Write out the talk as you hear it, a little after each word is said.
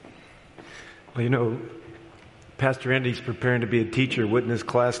Well, Pastor Andy's preparing to be a teacher. Wouldn't his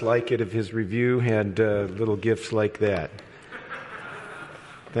class like it if his review had little gifts like that?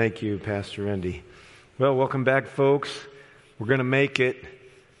 Thank you, Pastor Andy. Well, welcome back, folks. We're going to make it.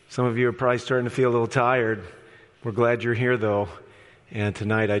 Some of you are probably starting to feel a little tired. We're glad you're here, though. And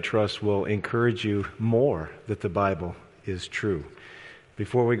tonight, I trust, will encourage you more that the Bible is true.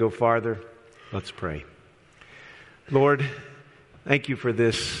 Before we go farther, let's pray. Lord, thank you for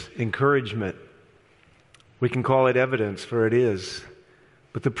this encouragement. We can call it evidence, for it is.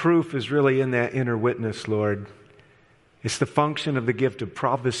 But the proof is really in that inner witness, Lord. It's the function of the gift of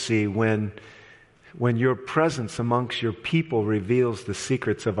prophecy when your presence amongst your people reveals the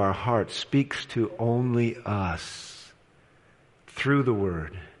secrets of our hearts, speaks to only us through the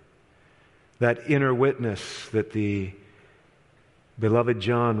Word. That inner witness that the beloved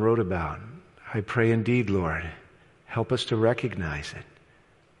John wrote about. I pray indeed, Lord, help us to recognize it,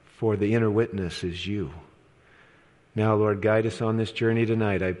 for the inner witness is you. Now, Lord, guide us on this journey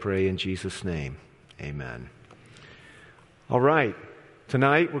tonight, I pray in Jesus' name. Amen. All right.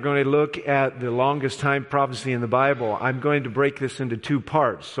 Tonight, we're going to look at the longest time prophecy in the Bible. I'm going to break this into two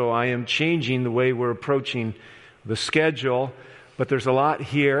parts, so I am changing the way we're approaching the schedule, but there's a lot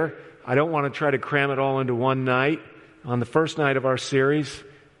here. I don't want to try to cram it all into one night. On the first night of our series,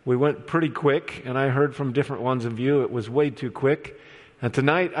 we went pretty quick, and I heard from different ones of you it was way too quick. And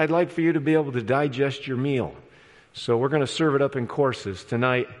tonight, I'd like for you to be able to digest your meal. So we're going to serve it up in courses.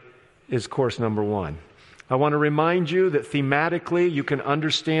 Tonight is course number 1. I want to remind you that thematically you can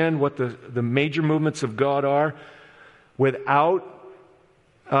understand what the major movements of God are without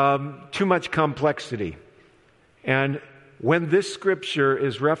too much complexity. And when this scripture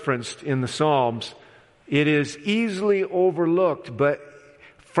is referenced in the Psalms, it is easily overlooked, but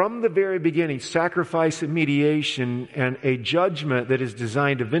from the very beginning, sacrifice and mediation and a judgment that is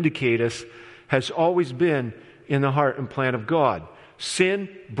designed to vindicate us has always been in the heart and plan of God. Sin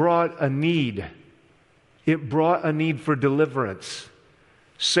brought a need. It brought a need for deliverance.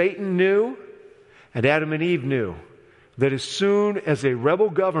 Satan knew, and Adam and Eve knew, that as soon as a rebel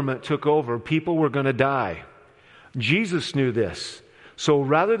government took over, people were going to die. Jesus knew this. So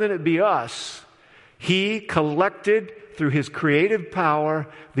rather than it be us, He collected through His creative power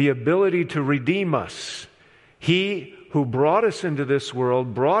the ability to redeem us. He who brought us into this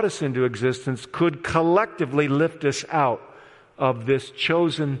world, brought us into existence, could collectively lift us out of this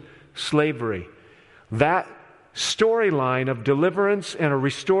chosen slavery. That storyline of deliverance and a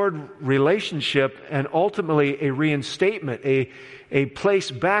restored relationship and ultimately a reinstatement, a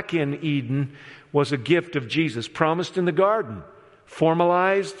place back in Eden, was a gift of Jesus, promised in the garden,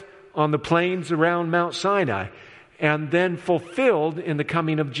 formalized on the plains around Mount Sinai, and then fulfilled in the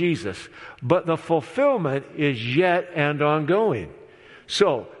coming of Jesus. But the fulfillment is yet and ongoing.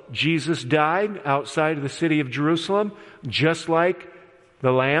 So, Jesus died outside of the city of Jerusalem, just like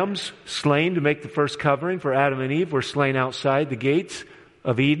the lambs slain to make the first covering for Adam and Eve were slain outside the gates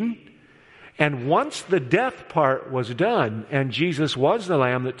of Eden. And once the death part was done, and Jesus was the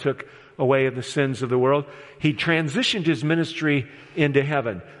lamb that took away the sins of the world, He transitioned His ministry into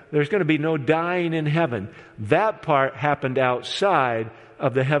heaven. There's going to be no dying in heaven. That part happened outside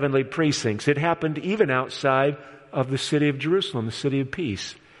of the heavenly precincts. It happened even outside of the city of Jerusalem, the city of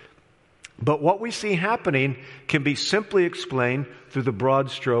peace. But what we see happening can be simply explained through the broad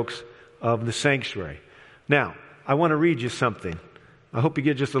strokes of the sanctuary. Now, I want to read you something. I hope you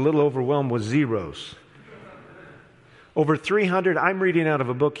get just a little overwhelmed with zeros. Over 300, I'm reading out of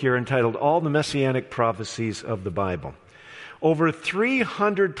a book here entitled All the Messianic Prophecies of the Bible. Over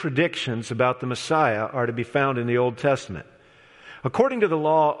 300 predictions about the Messiah are to be found in the Old Testament. According to the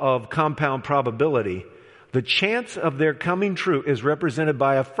law of compound probability, the chance of their coming true is represented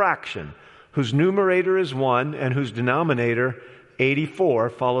by a fraction whose numerator is 1 and whose denominator 84,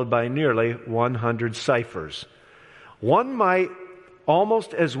 followed by nearly 100 ciphers. One might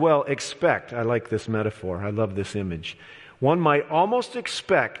almost as well expect, I like this metaphor, I love this image, one might almost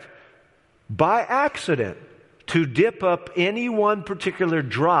expect by accident to dip up any one particular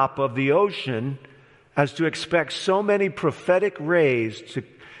drop of the ocean as to expect so many prophetic rays to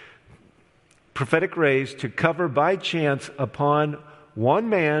cover by chance upon one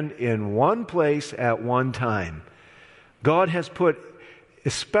man in one place at one time. God has put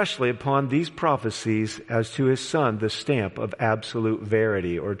especially upon these prophecies as to His Son the stamp of absolute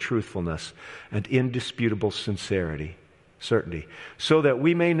verity or truthfulness and indisputable sincerity, certainty, so that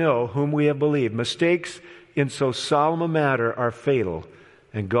we may know whom we have believed. Mistakes in so solemn a matter are fatal,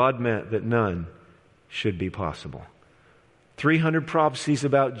 and God meant that none should be possible. 300 prophecies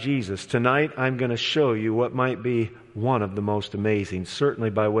about Jesus. Tonight I'm going to show you what might be one of the most amazing, certainly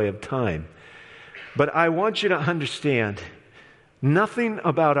by way of time. But I want you to understand, nothing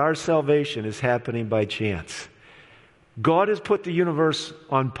about our salvation is happening by chance. God has put the universe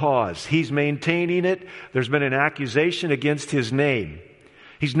on pause. He's maintaining it. There's been an accusation against His name.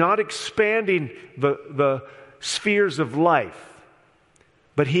 He's not expanding the spheres of life,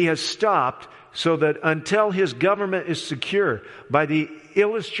 but He has stopped so that until His government is secure by the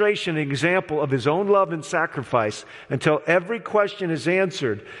illustration and example of His own love and sacrifice, until every question is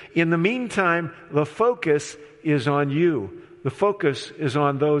answered, in the meantime, the focus is on you. The focus is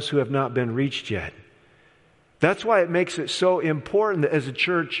on those who have not been reached yet. That's why it makes it so important that as a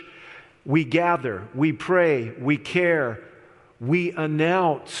church, we gather, we pray, we care, we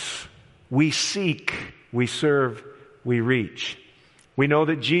announce, we seek, we serve, we reach. We know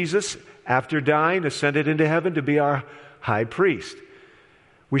that Jesus, after dying, ascended into heaven to be our high priest.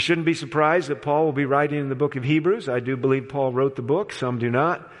 We shouldn't be surprised that Paul will be writing in the book of Hebrews. I do believe Paul wrote the book, some do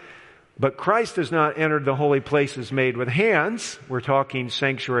not. But Christ has not entered the holy places made with hands. We're talking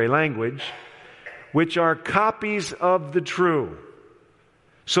sanctuary language, which are copies of the true.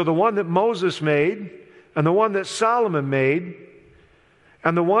 So the one that Moses made, and the one that Solomon made,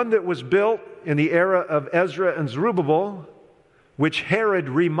 and the one that was built in the era of Ezra and Zerubbabel, which Herod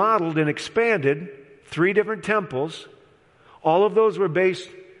remodeled and expanded, 3 different temples, all of those were based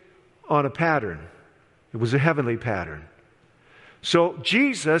on a pattern. It was a heavenly pattern. So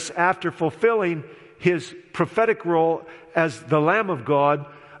Jesus, after fulfilling His prophetic role as the Lamb of God,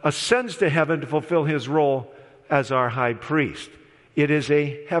 ascends to heaven to fulfill His role as our high priest. It is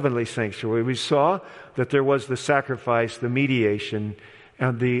a heavenly sanctuary. We saw that there was the sacrifice, the mediation,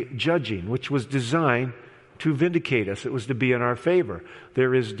 and the judging, which was designed to vindicate us. It was to be in our favor.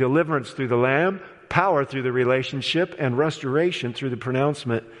 There is deliverance through the Lamb, power through the relationship, and restoration through the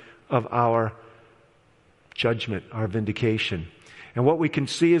pronouncement of our judgment, our vindication. And what we can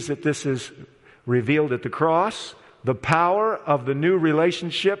see is that this is revealed at the cross. The power of the new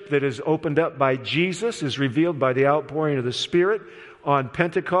relationship that is opened up by Jesus is revealed by the outpouring of the Spirit on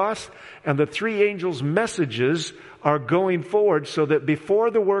Pentecost. And the 3 angels' messages are going forward so that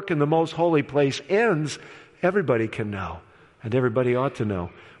before the work in the most holy place ends, everybody can know. And everybody ought to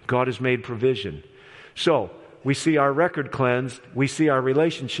know. God has made provision. So, we see our record cleansed, we see our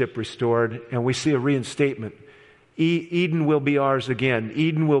relationship restored, and we see a reinstatement. Eden will be ours again.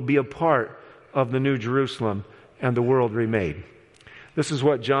 Eden will be a part of the New Jerusalem and the world remade. This is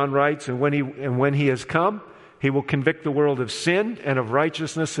what John writes, and when he has come, He will convict the world of sin and of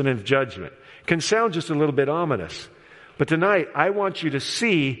righteousness and of judgment. Can sound just a little bit ominous. But tonight, I want you to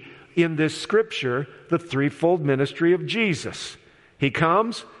see in this scripture the threefold ministry of Jesus. He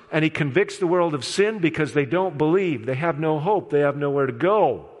comes and He convicts the world of sin because they don't believe. They have no hope. They have nowhere to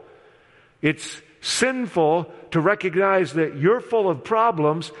go. It's sinful to recognize that you're full of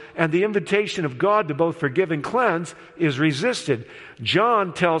problems, and the invitation of God to both forgive and cleanse is resisted.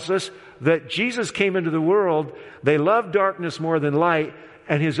 John tells us that Jesus came into the world, they loved darkness more than light,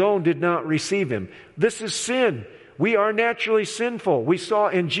 and His own did not receive Him. This is sin. We are naturally sinful. We saw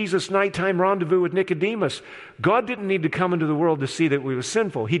in Jesus' nighttime rendezvous with Nicodemus, God didn't need to come into the world to see that we were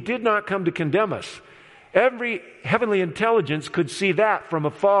sinful. He did not come to condemn us. Every heavenly intelligence could see that from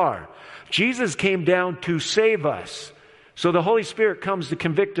afar. Jesus came down to save us. So the Holy Spirit comes to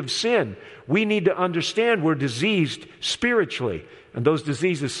convict of sin. We need to understand we're diseased spiritually, and those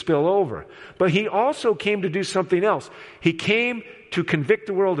diseases spill over. But He also came to do something else. He came to convict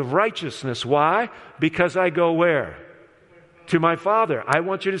the world of righteousness. Why? Because I go where? To my Father. I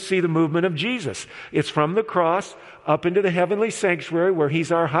want you to see the movement of Jesus. It's from the cross up into the heavenly sanctuary where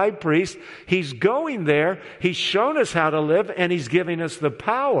He's our high priest. He's going there. He's shown us how to live, and He's giving us the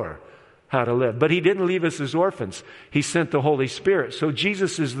power how to live. But He didn't leave us as orphans. He sent the Holy Spirit. So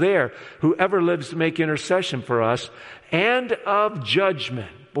Jesus is there, whoever lives to make intercession for us, and of judgment.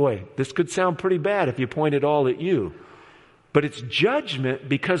 Boy, this could sound pretty bad if you point it all at you. But it's judgment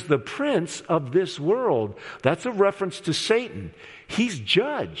because the prince of this world, that's a reference to Satan. He's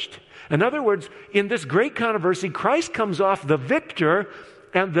judged. In other words, in this great controversy, Christ comes off the victor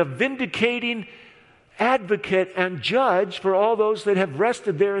and the vindicating advocate and judge for all those that have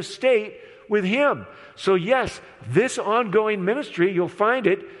rested their estate with Him. So yes, this ongoing ministry, you'll find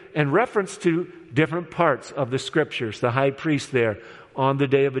it in reference to different parts of the Scriptures. The high priest there on the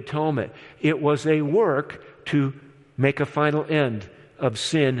Day of Atonement. It was a work to make a final end of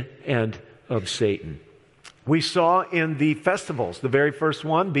sin and of Satan. We saw in the festivals, the very first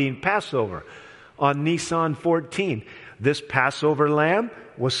one being Passover on Nisan 14. This Passover lamb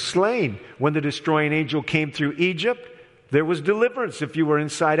was slain. When the destroying angel came through Egypt, there was deliverance if you were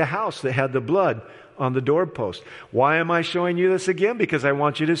inside a house that had the blood on the doorpost. Why am I showing you this again? Because I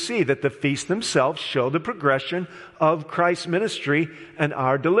want you to see that the feasts themselves show the progression of Christ's ministry and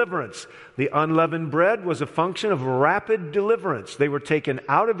our deliverance. The unleavened bread was a function of rapid deliverance. They were taken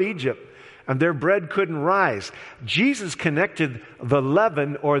out of Egypt, and their bread couldn't rise. Jesus connected the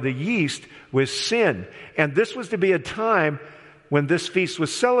leaven or the yeast with sin. And this was to be a time when this feast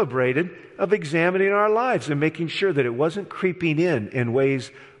was celebrated of examining our lives and making sure that it wasn't creeping in ways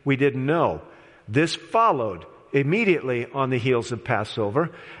we didn't know. This followed immediately on the heels of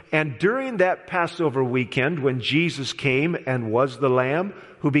Passover. And during that Passover weekend, when Jesus came and was the Lamb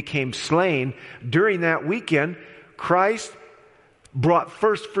who became slain, during that weekend, Christ brought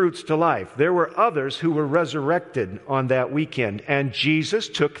first fruits to life. There were others who were resurrected on that weekend, and Jesus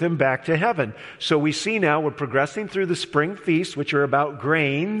took them back to heaven. So we see now we're progressing through the spring feasts, which are about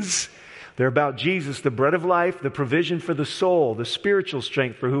grains. They're about Jesus, the bread of life, the provision for the soul, the spiritual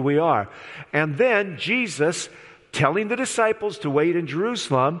strength for who we are. And then Jesus telling the disciples to wait in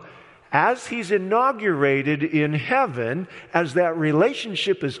Jerusalem as he's inaugurated in heaven, as that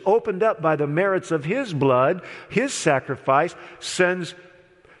relationship is opened up by the merits of his blood, his sacrifice, the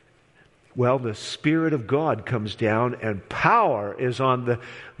Spirit of God comes down and power is on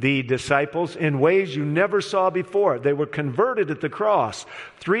the disciples in ways you never saw before. They were converted at the cross.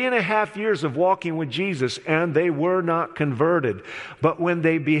 3.5 years of walking with Jesus, and they were not converted. But when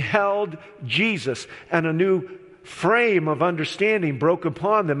they beheld Jesus and a new frame of understanding broke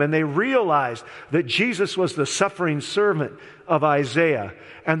upon them, and they realized that Jesus was the suffering servant of Isaiah,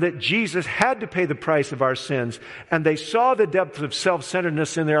 and that Jesus had to pay the price of our sins, and they saw the depth of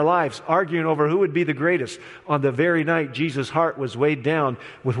self-centeredness in their lives, arguing over who would be the greatest on the very night Jesus' heart was weighed down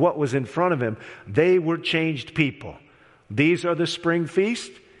with what was in front of him. They were changed people. These are the spring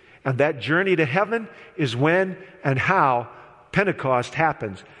feast, and that journey to heaven is when and how Pentecost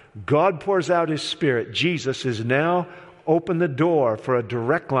happens. God pours out His Spirit. Jesus is now opened the door for a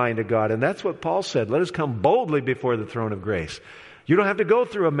direct line to God. And that's what Paul said. Let us come boldly before the throne of grace. You don't have to go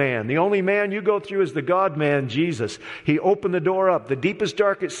through a man. The only man you go through is the God-man, Jesus. He opened the door up. The deepest,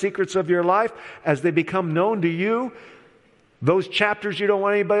 darkest secrets of your life, as they become known to you, those chapters you don't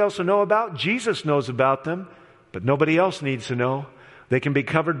want anybody else to know about, Jesus knows about them, but nobody else needs to know. They can be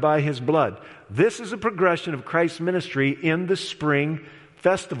covered by His blood. This is a progression of Christ's ministry in the spring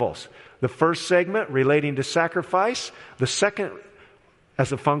festivals. The first segment relating to sacrifice, the second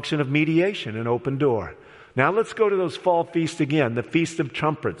as a function of mediation, an open door. Now let's go to those fall feasts again, the Feast of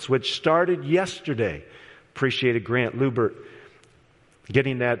Trumpets, which started yesterday. Appreciated Grant Lubert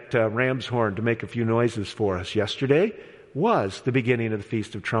getting that ram's horn to make a few noises for us. Yesterday was the beginning of the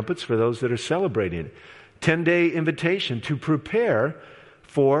Feast of Trumpets for those that are celebrating it. 10-day invitation to prepare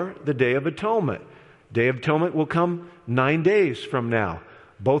for the Day of Atonement. Day of Atonement will come 9 days from now.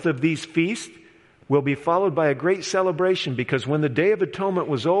 Both of these feasts will be followed by a great celebration, because when the Day of Atonement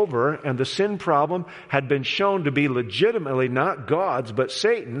was over and the sin problem had been shown to be legitimately not God's but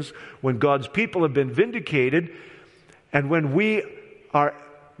Satan's, when God's people have been vindicated, and when we are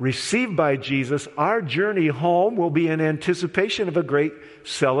received by Jesus, our journey home will be in anticipation of a great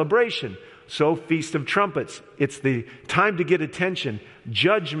celebration. So, Feast of Trumpets, it's the time to get attention.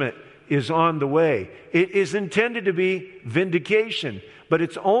 Judgment is on the way. It is intended to be vindication, but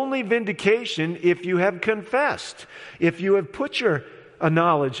it's only vindication if you have confessed, if you have put a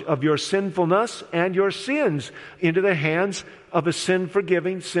knowledge of your sinfulness and your sins into the hands of a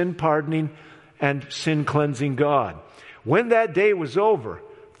sin-forgiving, sin-pardoning, and sin-cleansing God. When that day was over,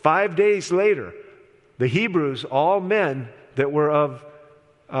 5 days later, the Hebrews, all men that were of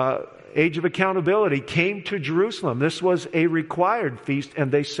age of accountability, came to Jerusalem. This was a required feast, and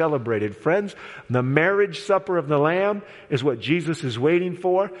they celebrated. Friends, the marriage supper of the Lamb is what Jesus is waiting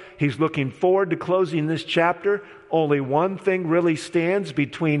for. He's looking forward to closing this chapter. Only one thing really stands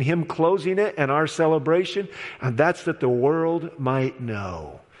between Him closing it and our celebration, and that's that the world might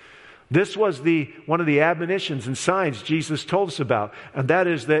know. This was one of the admonitions and signs Jesus told us about, and that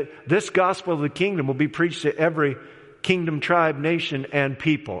is that this gospel of the kingdom will be preached to every kingdom, tribe, nation, and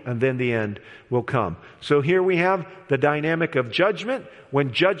people, and then the end will come. So here we have the dynamic of judgment.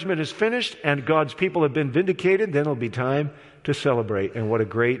 When judgment is finished and God's people have been vindicated, then it'll be time to celebrate, and what a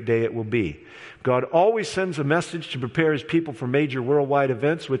great day it will be. God always sends a message to prepare His people for major worldwide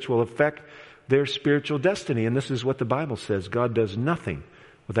events which will affect their spiritual destiny, and this is what the Bible says. God does nothing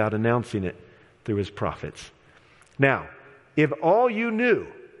without announcing it through His prophets. Now, if all you knew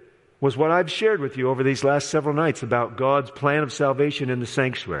was what I've shared with you over these last several nights about God's plan of salvation in the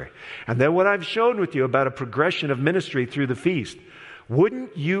sanctuary, and then what I've shown with you about a progression of ministry through the feast,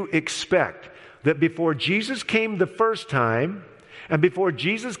 wouldn't you expect that before Jesus came the first time And before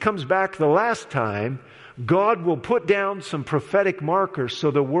Jesus comes back the last time, God will put down some prophetic markers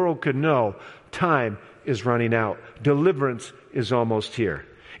so the world could know time is running out. Deliverance is almost here.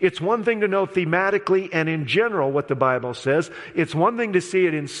 It's one thing to know thematically and in general what the Bible says. It's one thing to see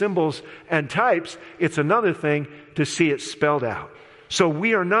it in symbols and types. It's another thing to see it spelled out. So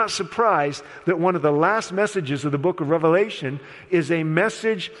we are not surprised that one of the last messages of the book of Revelation is a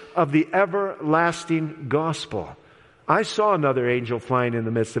message of the everlasting gospel. I saw another angel flying in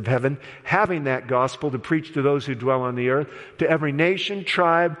the midst of heaven, having that gospel to preach to those who dwell on the earth, to every nation,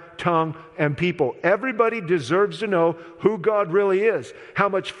 tribe, tongue, and people. Everybody deserves to know who God really is, how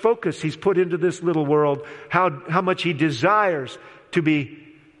much focus He's put into this little world, how much He desires to be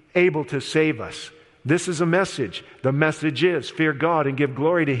able to save us. This is a message. The message is, fear God and give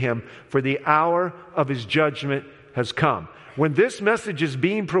glory to Him, for the hour of His judgment has come. When this message is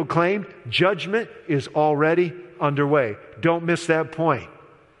being proclaimed, judgment is already underway. Don't miss that point.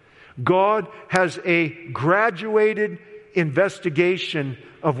 God has a graduated investigation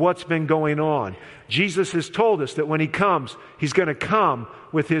of what's been going on. Jesus has told us that when He comes, He's going to come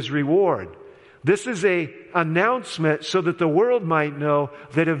with His reward. This is an announcement so that the world might know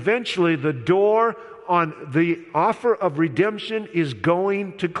that eventually the door on the offer of redemption is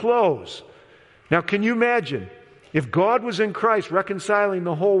going to close. Now, can you imagine if God was in Christ reconciling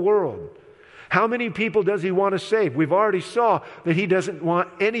the whole world? How many people does He want to save? We've already saw that He doesn't want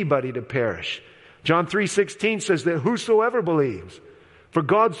anybody to perish. John 3:16 says that whosoever believes, for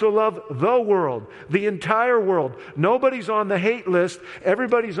God so loved the world, the entire world. Nobody's on the hate list.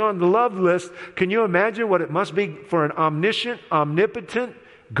 Everybody's on the love list. Can you imagine what it must be for an omniscient, omnipotent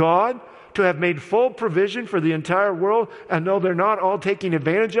God to have made full provision for the entire world and know they're not all taking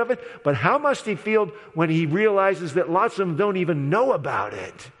advantage of it? But how must He feel when He realizes that lots of them don't even know about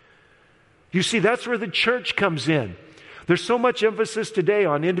it? You see, that's where the church comes in. There's so much emphasis today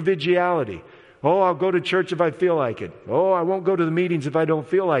on individuality. Oh, I'll go to church if I feel like it. Oh, I won't go to the meetings if I don't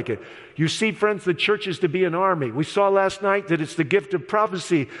feel like it. You see, friends, the church is to be an army. We saw last night that it's the gift of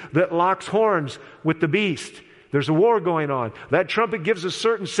prophecy that locks horns with the beast. There's a war going on. That trumpet gives a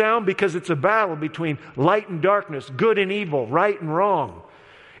certain sound because it's a battle between light and darkness, good and evil, right and wrong.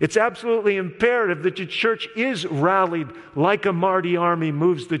 It's absolutely imperative that the church is rallied like a mighty army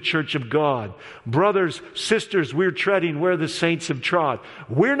moves the church of God. Brothers, sisters, we're treading where the saints have trod.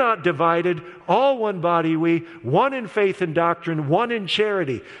 We're not divided, all one body we, one in faith and doctrine, one in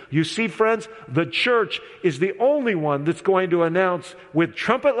charity. You see, friends, the church is the only one that's going to announce with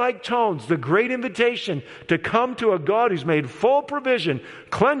trumpet-like tones the great invitation to come to a God who's made full provision,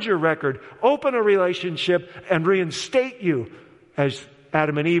 cleanse your record, open a relationship, and reinstate you as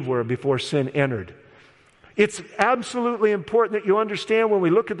Adam and Eve were before sin entered. It's absolutely important that you understand when we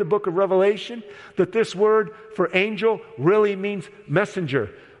look at the book of Revelation that this word for angel really means messenger.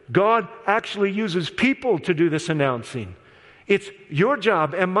 God actually uses people to do this announcing. It's your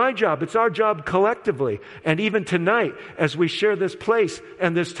job and my job. It's our job collectively. And even tonight, as we share this place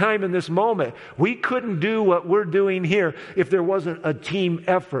and this time and this moment, we couldn't do what we're doing here if there wasn't a team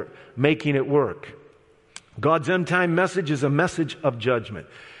effort making it work. God's end-time message is a message of judgment.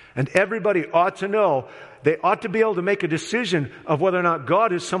 And everybody ought to know, they ought to be able to make a decision of whether or not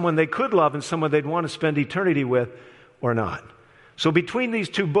God is someone they could love and someone they'd want to spend eternity with or not. So between these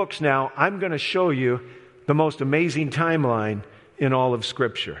two books now, I'm going to show you the most amazing timeline in all of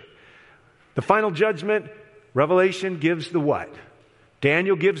Scripture. The final judgment, Revelation gives the what?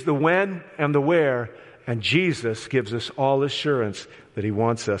 Daniel gives the when and the where, and Jesus gives us all assurance that He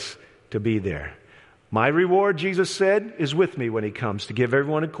wants us to be there. My reward, Jesus said, is with me when He comes to give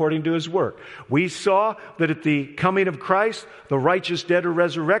everyone according to his work. We saw that at the coming of Christ, the righteous dead are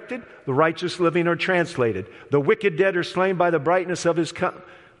resurrected, the righteous living are translated. The wicked dead are slain by the brightness of His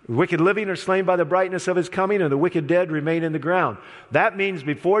wicked living are slain by the brightness of His coming, and the wicked dead remain in the ground. That means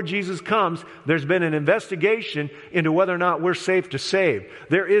before Jesus comes, there's been an investigation into whether or not we're safe to save.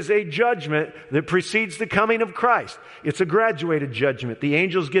 There is a judgment that precedes the coming of Christ. It's a graduated judgment. The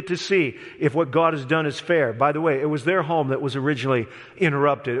angels get to see if what God has done is fair. By the way, it was their home that was originally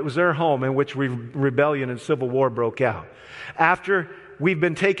interrupted. It was their home in which rebellion and civil war broke out. After we've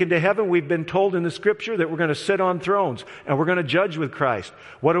been taken to heaven, we've been told in the Scripture that we're going to sit on thrones and we're going to judge with Christ.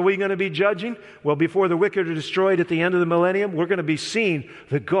 What are we going to be judging? Well, before the wicked are destroyed at the end of the millennium, we're going to be seeing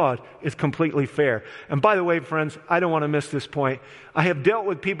that God is completely fair. And by the way, friends, I don't want to miss this point. I have dealt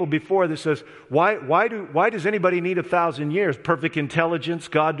with people before that says, why does anybody need 1,000 years? Perfect intelligence,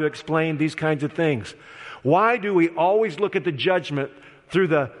 God to explain these kinds of things. Why do we always look at the judgment through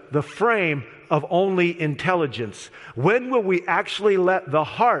the frame of only intelligence? When will we actually let the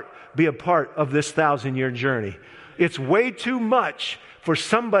heart be a part of this 1,000-year journey? It's way too much for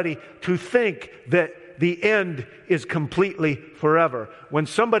somebody to think that the end is completely forever. When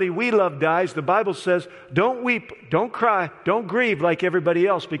somebody we love dies, the Bible says, don't weep, don't cry, don't grieve like everybody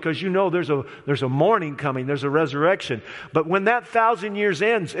else, because you know there's a morning coming, there's a resurrection. But when that 1,000 years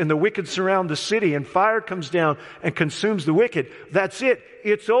ends and the wicked surround the city and fire comes down and consumes the wicked, that's it.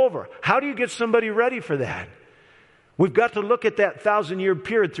 It's over. How do you get somebody ready for that? We've got to look at that 1,000-year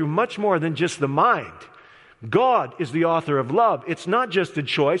period through much more than just the mind. God is the author of love. It's not just a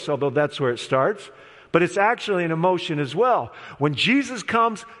choice, although that's where it starts, but it's actually an emotion as well. When Jesus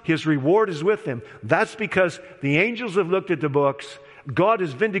comes, His reward is with Him. That's because the angels have looked at the books, God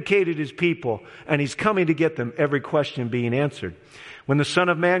has vindicated His people, and He's coming to get them, every question being answered. When the Son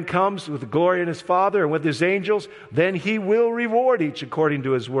of Man comes with the glory in His Father and with His angels, then He will reward each according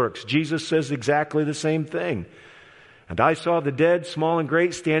to his works. Jesus says exactly the same thing. And I saw the dead, small and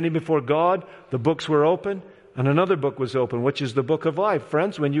great, standing before God. The books were open, and another book was open, which is the book of life.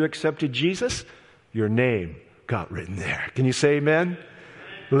 Friends, when you accepted Jesus, your name got written there. Can you say amen?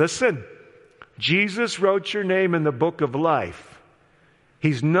 Listen, Jesus wrote your name in the book of life.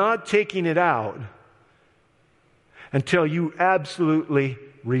 He's not taking it out until you absolutely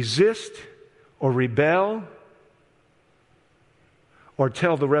resist or rebel or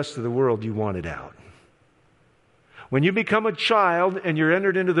tell the rest of the world you want it out. When you become a child and you're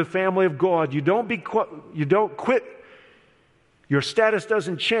entered into the family of God, you don't quit. Your status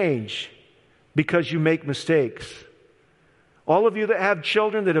doesn't change because you make mistakes. All of you that have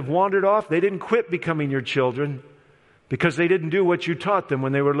children that have wandered off, they didn't quit becoming your children because they didn't do what you taught them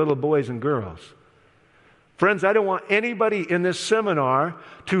when they were little boys and girls. Friends, I don't want anybody in this seminar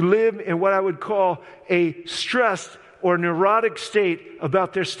to live in what I would call a stressed or neurotic state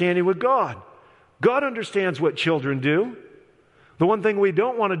about their standing with God. God understands what children do. The one thing we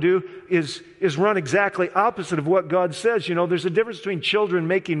don't want to do is run exactly opposite of what God says. You know, there's a difference between children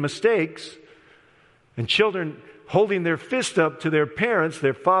making mistakes and children holding their fist up to their parents,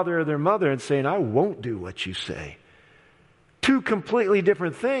 their father or their mother, and saying, I won't do what you say. Two completely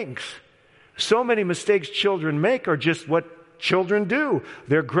different things. So many mistakes children make are just what children do.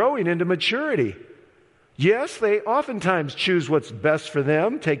 They're growing into maturity. Yes, they oftentimes choose what's best for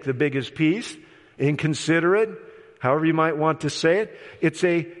them, take the biggest piece, inconsiderate, however you might want to say it. It's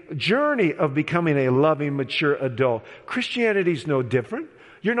a journey of becoming a loving, mature adult. Christianity's no different.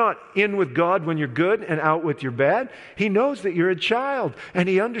 You're not in with God when you're good and out with your bad. He knows that you're a child, and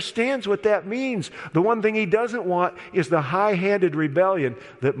He understands what that means. The one thing He doesn't want is the high-handed rebellion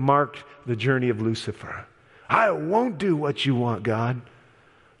that marked the journey of Lucifer. I won't do what you want, God.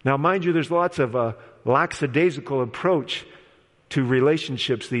 Now, mind you, there's lots of lackadaisical approach to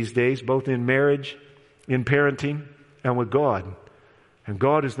relationships these days, both in marriage, in parenting, and with God. And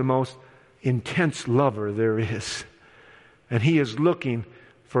God is the most intense lover there is. And He is looking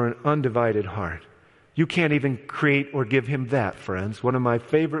for an undivided heart. You can't even create or give Him that, friends. One of my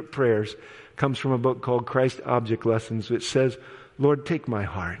favorite prayers comes from a book called Christ Object Lessons, which says, Lord, take my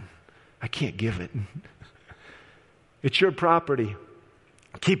heart. I can't give it. It's your property.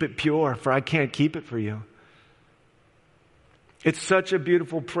 Keep it pure, for I can't keep it for you. It's such a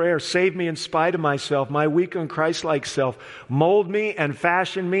beautiful prayer. Save me in spite of myself, my weak and Christ-like self. Mold me and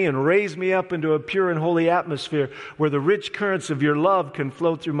fashion me and raise me up into a pure and holy atmosphere where the rich currents of your love can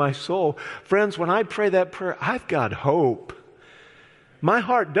flow through my soul. Friends, when I pray that prayer, I've got hope. My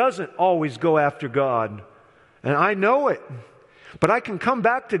heart doesn't always go after God, and I know it. But I can come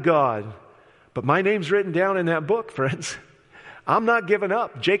back to God. But my name's written down in that book, friends. I'm not giving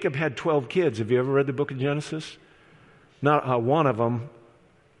up. Jacob had 12 kids. Have you ever read the book of Genesis? Not one of them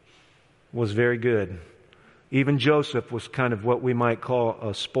was very good. Even Joseph was kind of what we might call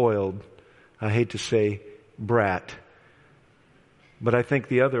a spoiled, I hate to say, brat. But I think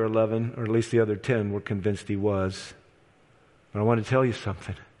the other 11, or at least the other 10, were convinced he was. But I want to tell you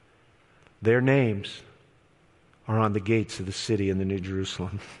something. Their names are on the gates of the city in the New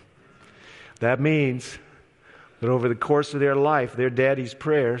Jerusalem. That means that over the course of their life, their daddy's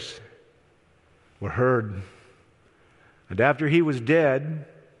prayers were heard. And after he was dead,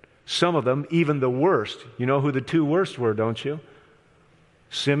 some of them, even the worst, you know who the two worst were, don't you?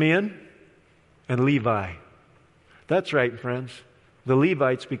 Simeon and Levi. That's right, friends. The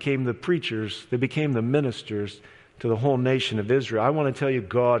Levites became the preachers. They became the ministers to the whole nation of Israel. I want to tell you,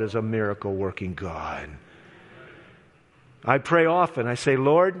 God is a miracle-working God. I pray often. I say,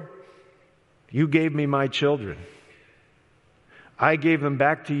 Lord, you gave me my children. I gave them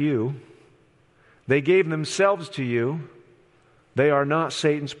back to you. They gave themselves to you. They are not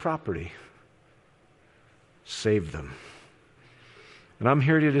Satan's property. Save them. And I'm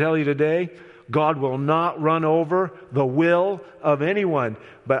here to tell you today, God will not run over the will of anyone.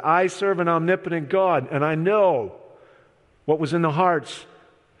 But I serve an omnipotent God, and I know what was in the hearts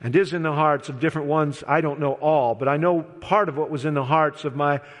and is in the hearts of different ones. I don't know all, but I know part of what was in the hearts of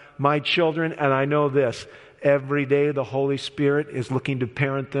my children, and I know this. Every day the Holy Spirit is looking to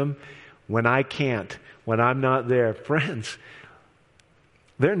parent them when I can't, when I'm not there. Friends,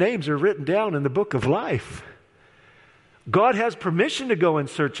 their names are written down in the book of life. God has permission to go in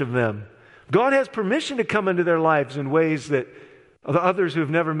search of them. God has permission to come into their lives in ways that the others who have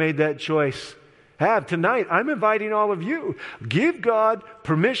never made that choice have. Tonight, I'm inviting all of you. Give God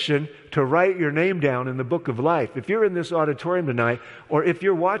permission to write your name down in the book of life. If you're in this auditorium tonight, or if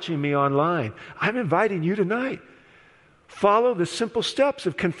you're watching me online, I'm inviting you tonight. Follow the simple steps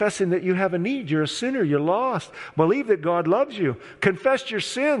of confessing that you have a need. You're a sinner. You're lost. Believe that God loves you. Confess your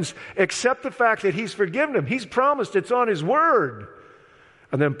sins. Accept the fact that He's forgiven them. He's promised. It's on His Word.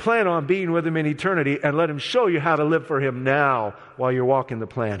 And then plan on being with Him in eternity and let Him show you how to live for Him now while you're walking the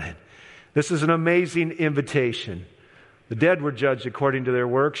planet. This is an amazing invitation. The dead were judged according to their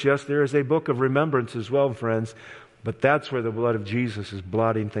works. Yes, there is a book of remembrance as well, friends. But that's where the blood of Jesus is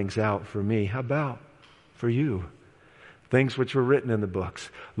blotting things out for me. How about for you? Things which were written in the books.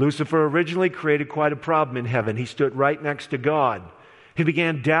 Lucifer originally created quite a problem in heaven. He stood right next to God. He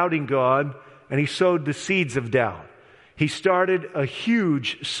began doubting God, and he sowed the seeds of doubt. He started a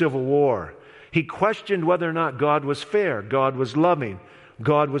huge civil war. He questioned whether or not God was fair, God was loving,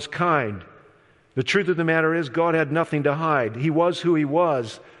 God was kind. The truth of the matter is, God had nothing to hide. He was who He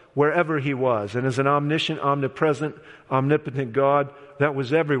was wherever He was. And as an omniscient, omnipresent, omnipotent God, that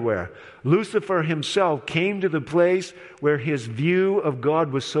was everywhere. Lucifer himself came to the place where his view of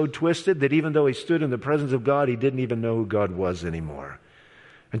God was so twisted that even though he stood in the presence of God, he didn't even know who God was anymore.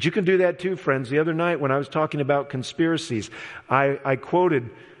 And you can do that too, friends. The other night when I was talking about conspiracies, I quoted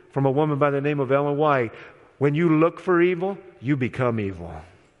from a woman by the name of Ellen White, "When you look for evil, you become evil."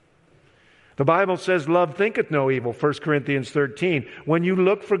 The Bible says, "Love thinketh no evil," 1 Corinthians 13. When you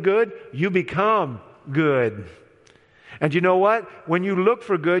look for good, you become good. And you know what? When you look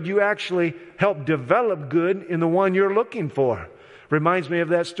for good, you actually help develop good in the one you're looking for. Reminds me of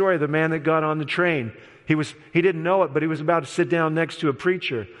that story, the man that got on the train. He didn't know it, but he was about to sit down next to a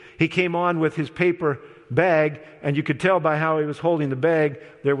preacher. He came on with his paper bag, and you could tell by how he was holding the bag,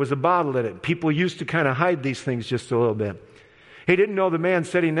 there was a bottle in it. People used to kind of hide these things just a little bit. He didn't know the man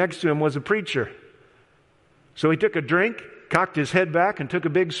sitting next to him was a preacher. So he took a drink, cocked his head back, and took a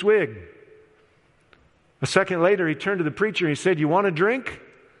big swig. A second later, he turned to the preacher and he said, "You want a drink?"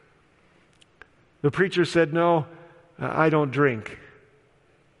 The preacher said, "No, I don't drink.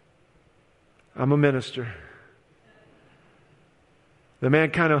 I'm a minister." The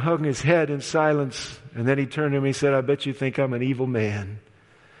man kind of hung his head in silence, and then he turned to him and he said, "I bet you think I'm an evil man."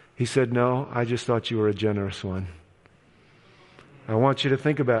 He said, "No, I just thought you were a generous one." I want you to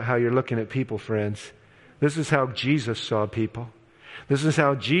think about how you're looking at people, friends. This is how Jesus saw people. This is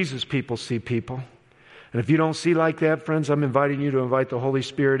how Jesus' people see people. And if you don't see like that, friends, I'm inviting you to invite the Holy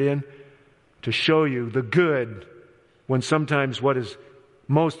Spirit in to show you the good when sometimes what is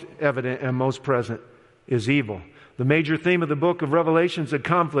most evident and most present is evil. The major theme of the book of Revelation is a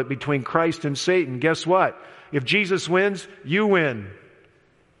conflict between Christ and Satan. Guess what? If Jesus wins, you win.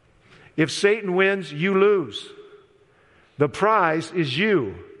 If Satan wins, you lose. The prize is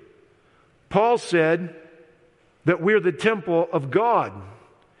you. Paul said that we're the temple of God.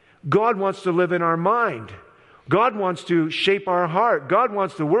 God wants to live in our mind. God wants to shape our heart. God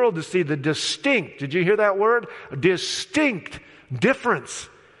wants the world to see the distinct, did you hear that word? Distinct difference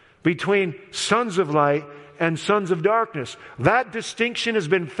between sons of light and sons of darkness. That distinction has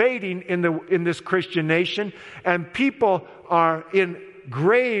been fading in this Christian nation, and people are in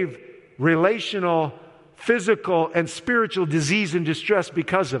grave relational, physical, and spiritual disease and distress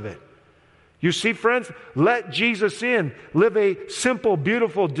because of it. You see, friends, let Jesus in. Live a simple,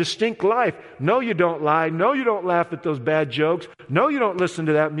 beautiful, distinct life. No, you don't lie. No, you don't laugh at those bad jokes. No, you don't listen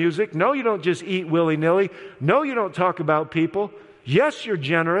to that music. No, you don't just eat willy-nilly. No, you don't talk about people. Yes, you're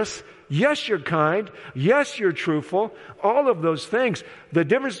generous. Yes, you're kind. Yes, you're truthful. All of those things. The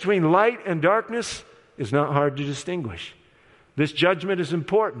difference between light and darkness is not hard to distinguish. This judgment is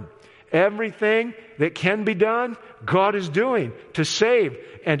important. Everything that can be done, God is doing to save.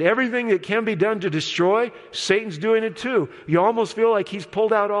 And everything that can be done to destroy, Satan's doing it too. You almost feel like he's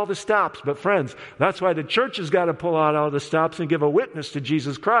pulled out all the stops. But friends, that's why the church has got to pull out all the stops and give a witness to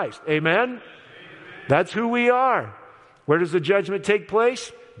Jesus Christ. Amen? That's who we are. Where does the judgment take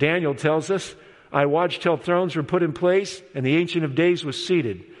place? Daniel tells us, "I watched till thrones were put in place, and the Ancient of Days was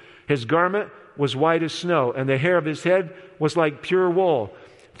seated. His garment was white as snow, and the hair of his head was like pure wool.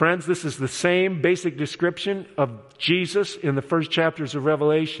 Friends, this is the same basic description of Jesus in the first chapters of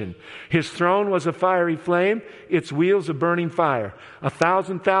Revelation. His throne was a fiery flame, its wheels a burning fire.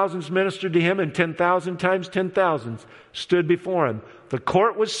 1,000 thousands ministered to him, and 10,000 times 10,000 stood before him. The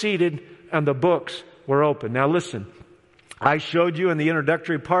court was seated, and the books were open. Now listen, I showed you in the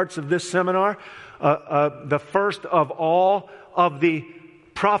introductory parts of this seminar the first of all of the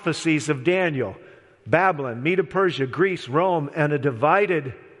prophecies of Daniel. Babylon, Medo-Persia, Greece, Rome, and a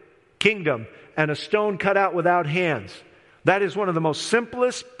divided kingdom, and a stone cut out without hands. That is one of the most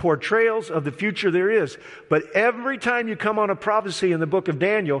simplest portrayals of the future there is. But every time you come on a prophecy in the book of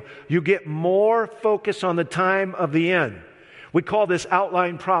Daniel, you get more focus on the time of the end. We call this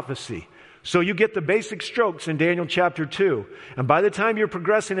outline prophecy. So you get the basic strokes in Daniel chapter 2. And by the time you're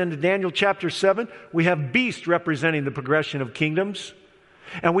progressing into Daniel chapter 7, we have beast representing the progression of kingdoms.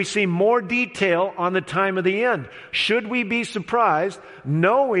 And we see more detail on the time of the end. Should we be surprised,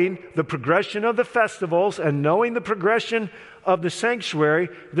 knowing the progression of the festivals and knowing the progression of the sanctuary,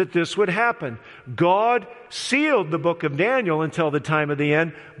 that this would happen? God sealed the book of Daniel until the time of the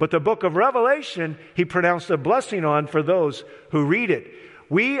end, but the book of Revelation, He pronounced a blessing on for those who read it.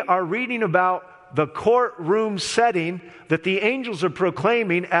 We are reading about the courtroom setting that the angels are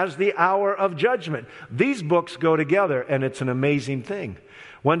proclaiming as the hour of judgment. These books go together, and it's an amazing thing.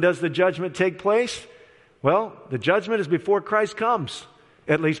 When does the judgment take place? Well, the judgment is before Christ comes,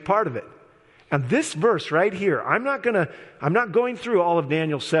 at least part of it. And this verse right here, I'm not going through all of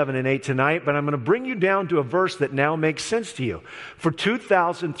Daniel 7 and 8 tonight, but I'm going to bring you down to a verse that now makes sense to you. For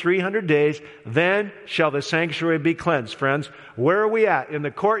 2,300 days, then shall the sanctuary be cleansed. Friends, where are we at? In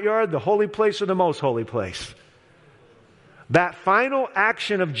the courtyard, the holy place, or the most holy place? That final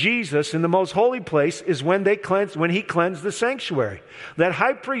action of Jesus in the most holy place is when He cleansed the sanctuary. That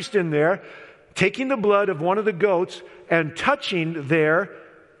high priest in there, taking the blood of one of the goats and touching there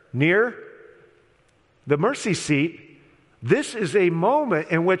near the mercy seat, this is a moment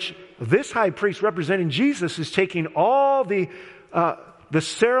in which this high priest representing Jesus is taking all the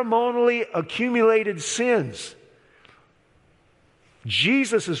ceremonially accumulated sins.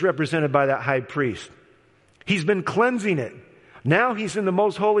 Jesus is represented by that high priest. He's been cleansing it. Now He's in the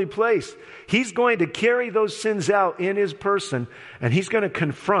most holy place. He's going to carry those sins out in His person, and He's going to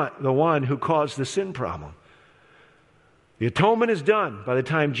confront the one who caused the sin problem. The atonement is done by the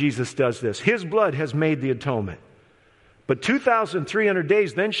time Jesus does this. His blood has made the atonement. But 2,300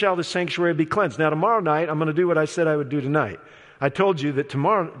 days, then shall the sanctuary be cleansed. Now tomorrow night, I'm going to do what I said I would do tonight. I told you that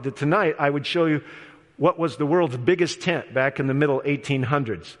tonight I would show you what was the world's biggest tent back in the middle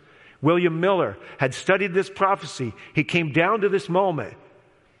 1800s. William Miller had studied this prophecy. He came down to this moment.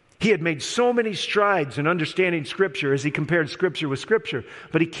 He had made so many strides in understanding Scripture as he compared Scripture with Scripture.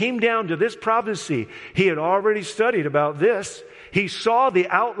 But he came down to this prophecy. He had already studied about this. He saw the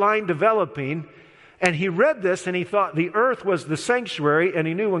outline developing, and he read this, and he thought the earth was the sanctuary, and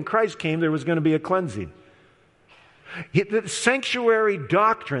he knew when Christ came there was going to be a cleansing. The sanctuary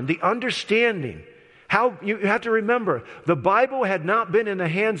doctrine, the understanding, how you have to remember, the Bible had not been in the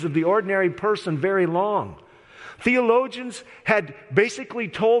hands of the ordinary person very long. Theologians had basically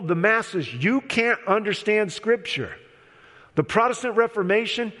told the masses, you can't understand Scripture. The Protestant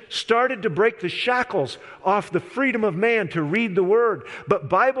Reformation started to break the shackles off the freedom of man to read the Word. But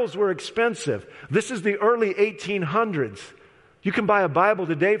Bibles were expensive. This is the early 1800s. You can buy a Bible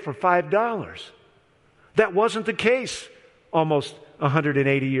today for $5. That wasn't the case almost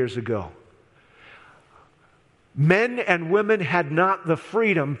 180 years ago. Men and women had not the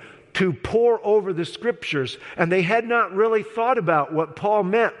freedom to pore over the Scriptures, and they had not really thought about what Paul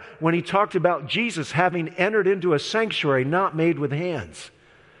meant when he talked about Jesus having entered into a sanctuary not made with hands.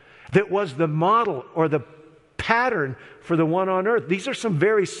 That was the model or the pattern for the one on earth. These are some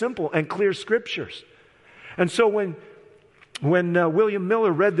very simple and clear Scriptures. And so when William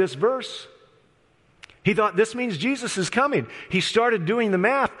Miller read this verse, he thought, this means Jesus is coming. He started doing the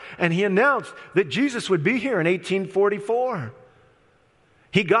math, and he announced that Jesus would be here in 1844.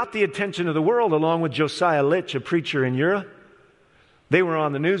 He got the attention of the world along with Josiah Litch, a preacher in Europe. They were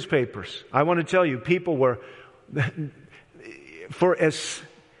on the newspapers. I want to tell you, people were, for as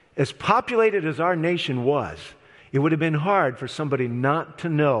populated as our nation was, it would have been hard for somebody not to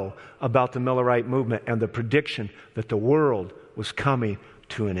know about the Millerite movement and the prediction that the world was coming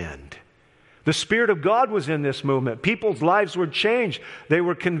to an end. The Spirit of God was in this movement. People's lives were changed. They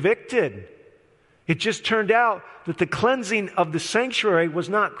were convicted. It just turned out that the cleansing of the sanctuary was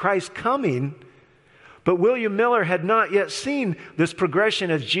not Christ's coming, but William Miller had not yet seen this progression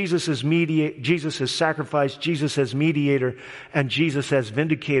as Jesus as sacrifice, Jesus as mediator, and Jesus as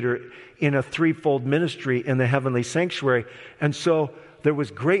vindicator in a threefold ministry in the heavenly sanctuary. And so there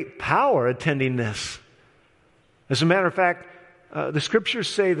was great power attending this. As a matter of fact, the scriptures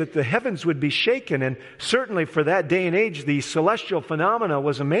say that the heavens would be shaken, and certainly for that day and age, the celestial phenomena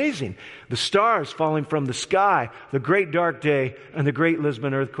was amazing. The stars falling from the sky, the great dark day, and the great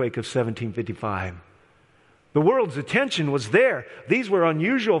Lisbon earthquake of 1755. The world's attention was there. These were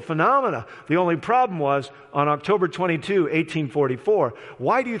unusual phenomena. The only problem was on October 22, 1844.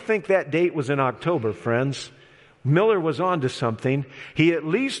 Why do you think that date was in October, friends? Miller was on to something. He at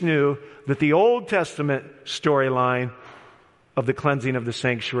least knew that the Old Testament storyline of the cleansing of the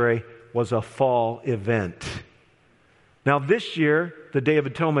sanctuary was a fall event. Now this year, the Day of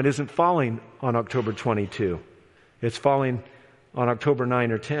Atonement isn't falling on October 22. It's falling on October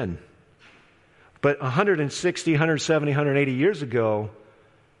 9 or 10. But 160, 170, 180 years ago,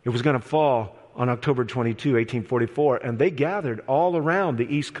 it was going to fall on October 22, 1844. And they gathered all around the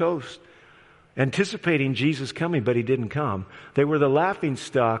East Coast, anticipating Jesus coming, but he didn't come. They were the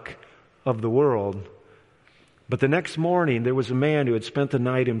laughingstock of the world. But the next morning, there was a man who had spent the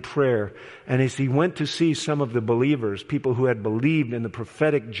night in prayer. And as he went to see some of the believers, people who had believed in the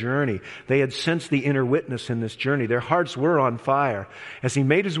prophetic journey, they had sensed the inner witness in this journey. Their hearts were on fire. As he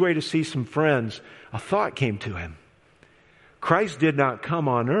made his way to see some friends, a thought came to him. Christ did not come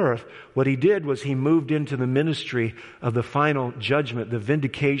on earth. What he did was he moved into the ministry of the final judgment, the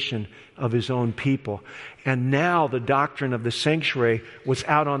vindication of his own people. And now the doctrine of the sanctuary was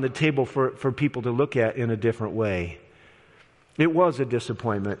out on the table for people to look at in a different way. It was a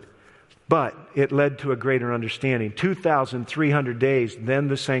disappointment, but it led to a greater understanding. 2,300 days, then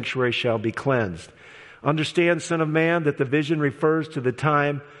the sanctuary shall be cleansed. Understand, Son of Man, that the vision refers to the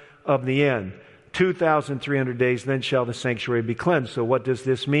time of the end. 2,300 days, then shall the sanctuary be cleansed. So what does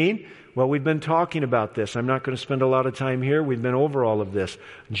this mean? Well, we've been talking about this. I'm not going to spend a lot of time here. We've been over all of this.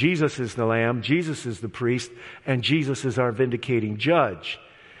 Jesus is the Lamb, Jesus is the priest, and Jesus is our vindicating judge.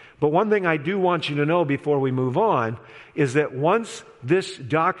 But one thing I do want you to know before we move on is that once this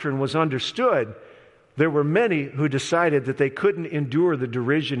doctrine was understood, there were many who decided that they couldn't endure the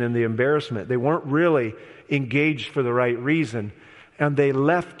derision and the embarrassment. They weren't really engaged for the right reason, and they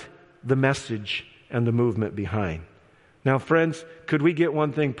left the message and the movement behind. Now, friends, could we get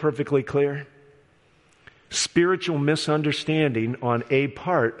one thing perfectly clear? Spiritual misunderstanding on a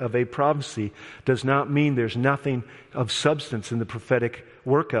part of a prophecy does not mean there's nothing of substance in the prophetic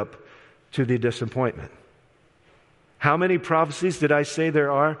workup to the disappointment. How many prophecies did I say there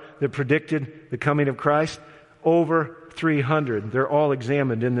are that predicted the coming of Christ? Over 300. They're all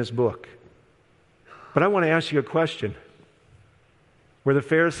examined in this book. But I want to ask you a question. Were the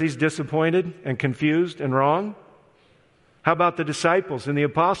Pharisees disappointed and confused and wrong? How about the disciples and the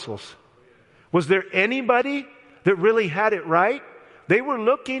apostles? Was there anybody that really had it right? They were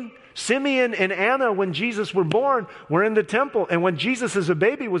looking. Simeon and Anna, when Jesus were born, were in the temple. And when Jesus as a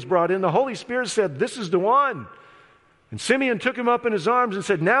baby was brought in, the Holy Spirit said, "This is the one." And Simeon took him up in his arms and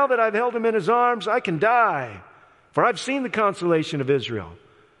said, "Now that I've held him in his arms, I can die, for I've seen the consolation of Israel."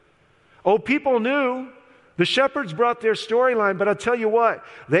 Oh, people knew. The shepherds brought their storyline, but I'll tell you what,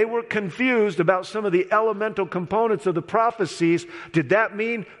 they were confused about some of the elemental components of the prophecies. Did that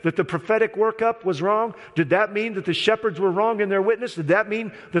mean that the prophetic workup was wrong? Did that mean that the shepherds were wrong in their witness? Did that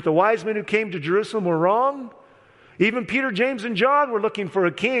mean that the wise men who came to Jerusalem were wrong? Even Peter, James, and John were looking for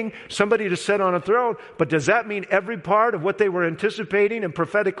a king, somebody to sit on a throne. But does that mean every part of what they were anticipating and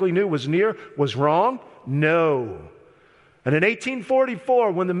prophetically knew was near was wrong? No. And in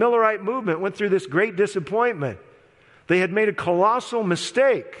 1844, when the Millerite movement went through this great disappointment, they had made a colossal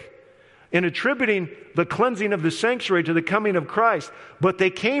mistake in attributing the cleansing of the sanctuary to the coming of Christ. But they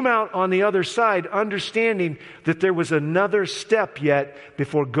came out on the other side understanding that there was another step yet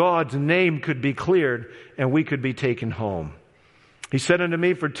before God's name could be cleared and we could be taken home. He said unto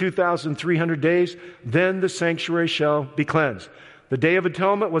me, "For 2,300 days, then the sanctuary shall be cleansed." The Day of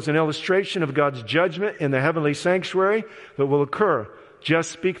Atonement was an illustration of God's judgment in the heavenly sanctuary that will occur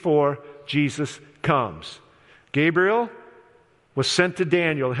just before Jesus comes. Gabriel was sent to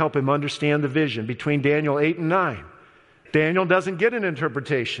Daniel to help him understand the vision between Daniel 8 and 9. Daniel doesn't get an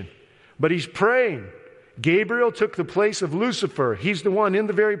interpretation, but he's praying. Gabriel took the place of Lucifer. He's the one in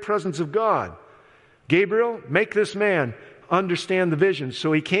the very presence of God. Gabriel, make this man understand the vision.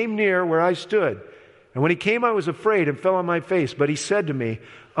 So he came near where I stood. And when he came, I was afraid and fell on my face. But he said to me,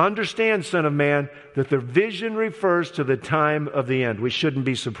 "Understand, Son of Man, that the vision refers to the time of the end." We shouldn't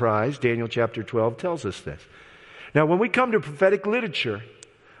be surprised. Daniel chapter 12 tells us this. Now, when we come to prophetic literature,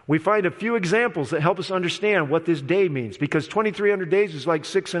 we find a few examples that help us understand what this day means. Because 2,300 days is like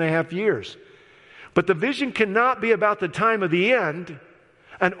 6.5 years. But the vision cannot be about the time of the end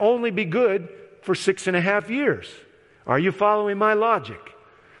and only be good for 6.5 years. Are you following my logic?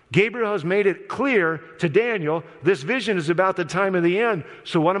 Gabriel has made it clear to Daniel, this vision is about the time of the end.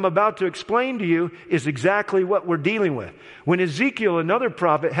 So what I'm about to explain to you is exactly what we're dealing with. When Ezekiel, another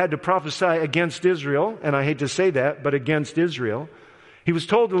prophet, had to prophesy against Israel, and I hate to say that, but against Israel, he was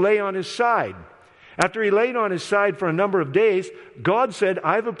told to lay on his side. After he laid on his side for a number of days, God said,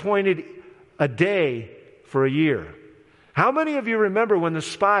 I've appointed a day for a year. How many of you remember when the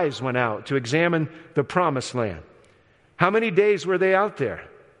spies went out to examine the promised land? How many days were they out there?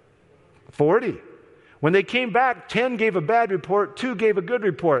 40. When they came back, 10 gave a bad report, 2 gave a good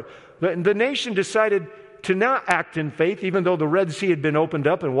report. The nation decided to not act in faith, even though the Red Sea had been opened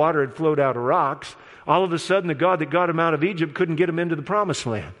up and water had flowed out of rocks. All of a sudden, the God that got them out of Egypt couldn't get them into the promised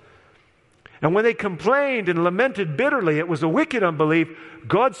land. And when they complained and lamented bitterly, it was a wicked unbelief.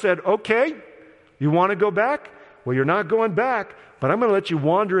 God said, okay, you want to go back? Well, you're not going back, but I'm going to let you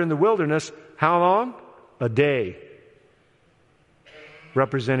wander in the wilderness. How long? A day.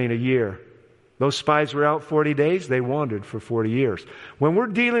 Representing a year. Those spies were out 40 days. They wandered for 40 years. When we're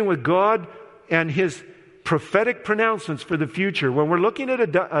dealing with God and His prophetic pronouncements for the future, when we're looking at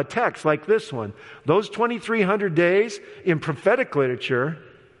a text like this one, those 2,300 days in prophetic literature,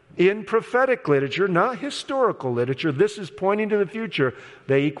 not historical literature, this is pointing to the future,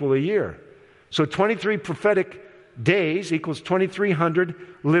 they equal a year. So 23 prophetic days equals 2,300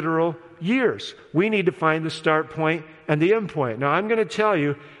 literal years. We need to find the start point and the end point. Now, I'm going to tell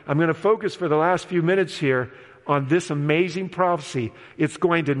you, I'm going to focus for the last few minutes here on this amazing prophecy. It's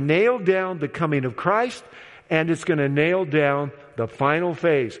going to nail down the coming of Christ, and it's going to nail down the final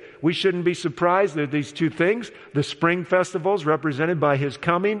phase. We shouldn't be surprised that these two things, the spring festivals represented by His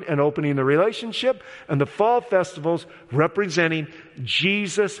coming and opening the relationship, and the fall festivals representing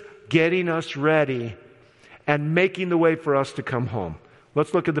Jesus getting us ready and making the way for us to come home.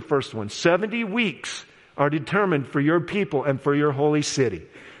 Let's look at the first one. 70 weeks are determined for your people and for your holy city.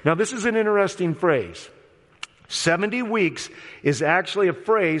 Now, this is an interesting phrase. 70 weeks is actually a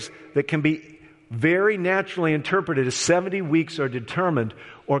phrase that can be very naturally interpreted as 70 weeks are determined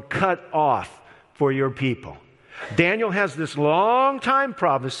or cut off for your people. Daniel has this long time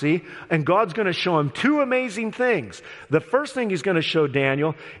prophecy, and God's going to show him two amazing things. The first thing He's going to show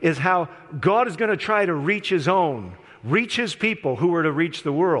Daniel is how God is going to try to reach His own, reach His people who are to reach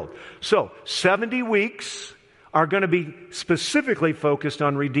the world. So, 70 weeks are going to be specifically focused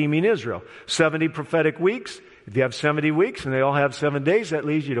on redeeming Israel. 70 prophetic weeks. If you have 70 weeks and they all have 7 days, that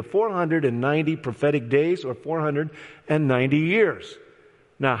leads you to 490 prophetic days or 490 years.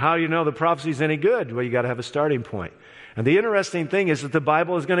 Now, how do you know the prophecy's any good? Well, you got to have a starting point. And the interesting thing is that the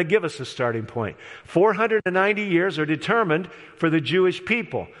Bible is going to give us a starting point. 490 years are determined for the Jewish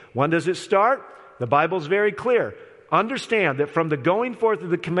people. When does it start? The Bible's very clear. Understand that from the going forth of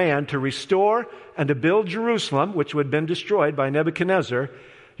the command to restore and to build Jerusalem, which would have been destroyed by Nebuchadnezzar,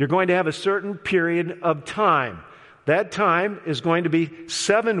 you're going to have a certain period of time. That time is going to be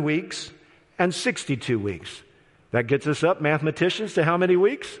 7 weeks and 62 weeks. That gets us up, mathematicians, to how many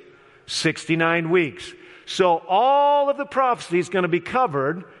weeks? 69 weeks. So all of the prophecy is going to be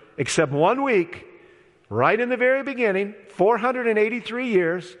covered except 1 week, right in the very beginning, 483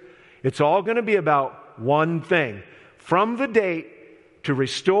 years. It's all going to be about one thing. From the date to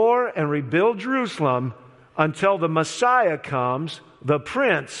restore and rebuild Jerusalem until the Messiah comes, the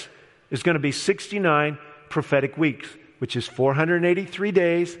Prince, is going to be 69 prophetic weeks, which is 483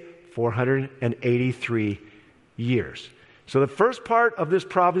 days, 483 years. So the first part of this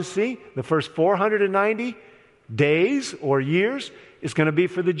prophecy, the first 490 days or years, is going to be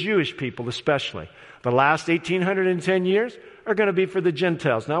for the Jewish people especially. The last 1,810 years are going to be for the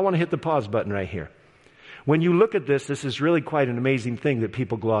Gentiles. Now I want to hit the pause button right here. When you look at this, this is really quite an amazing thing that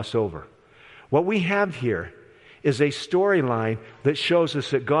people gloss over. What we have here is a storyline that shows us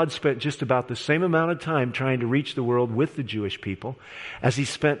that God spent just about the same amount of time trying to reach the world with the Jewish people as He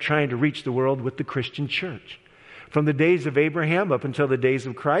spent trying to reach the world with the Christian church. From the days of Abraham up until the days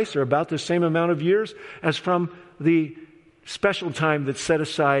of Christ are about the same amount of years as from the special time that's set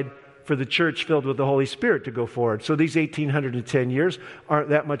aside for the church filled with the Holy Spirit to go forward. So these 1,810 years aren't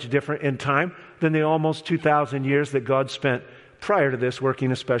that much different in time than the almost 2,000 years that God spent prior to this,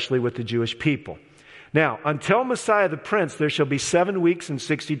 working especially with the Jewish people. Now, until Messiah the Prince, there shall be 7 weeks and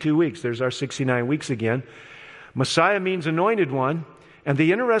 62 weeks. There's our 69 weeks again. Messiah means anointed one. And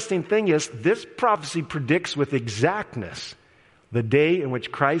the interesting thing is, this prophecy predicts with exactness the day in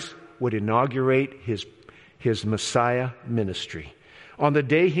which Christ would inaugurate his Messiah ministry. On the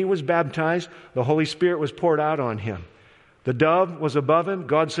day He was baptized, the Holy Spirit was poured out on Him. The dove was above Him.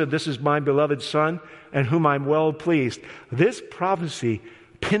 God said, "This is my beloved Son, in whom I'm well pleased." This prophecy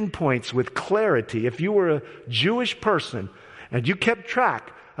pinpoints with clarity. If you were a Jewish person and you kept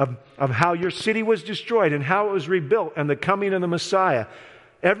track of how your city was destroyed and how it was rebuilt and the coming of the Messiah,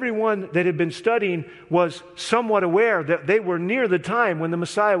 everyone that had been studying was somewhat aware that they were near the time when the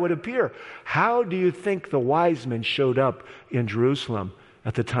Messiah would appear. How do you think the wise men showed up in Jerusalem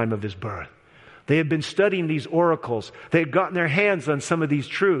at the time of his birth? They had been studying these oracles. They had gotten their hands on some of these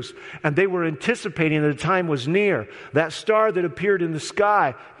truths, and they were anticipating that the time was near. That star that appeared in the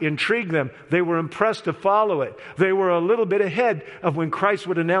sky intrigued them. They were impressed to follow it. They were a little bit ahead of when Christ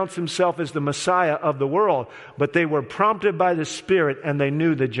would announce himself as the Messiah of the world, but they were prompted by the Spirit, and they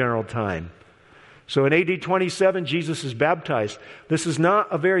knew the general time. So in AD 27, Jesus is baptized. This is not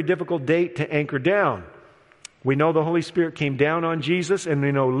a very difficult date to anchor down. We know the Holy Spirit came down on Jesus, and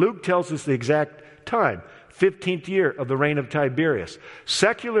we know Luke tells us the exact time, 15th year of the reign of Tiberius.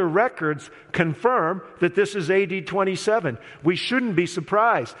 Secular records confirm that this is AD 27. We shouldn't be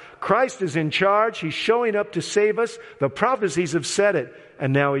surprised. Christ is in charge. He's showing up to save us. The prophecies have said it,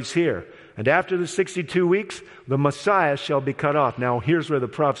 and now he's here. And after the 62 weeks, the Messiah shall be cut off. Now, here's where the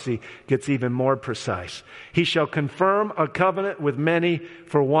prophecy gets even more precise. He shall confirm a covenant with many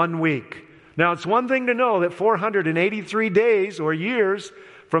for 1 week. Now, it's one thing to know that 483 days or years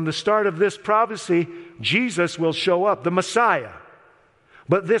from the start of this prophecy, Jesus will show up, the Messiah.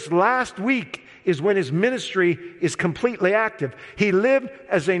 But this last week is when his ministry is completely active. He lived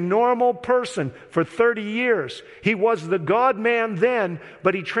as a normal person for 30 years. He was the God-man then,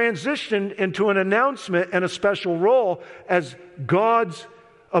 but he transitioned into an announcement and a special role as God's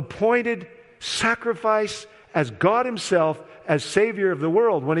appointed sacrifice, as God himself, as Savior of the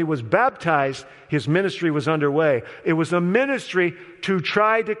world. When he was baptized, his ministry was underway. It was a ministry to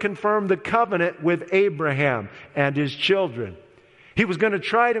try to confirm the covenant with Abraham and his children. He was going to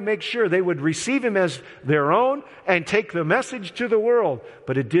try to make sure they would receive him as their own and take the message to the world.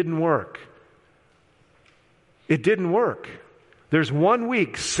 But it didn't work. It didn't work. There's 1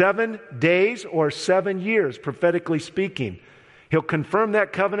 week, 7 days, or 7 years, prophetically speaking. He'll confirm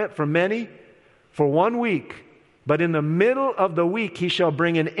that covenant for many for 1 week. But in the middle of the week, he shall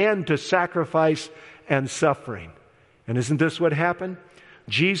bring an end to sacrifice and suffering. And isn't this what happened?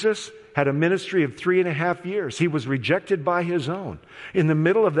 Jesus had a ministry of 3.5 years. He was rejected by his own. In the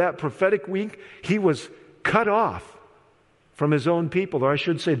middle of that prophetic week, he was cut off from his own people. Or I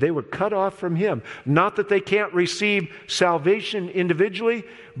should say, they were cut off from him. Not that they can't receive salvation individually,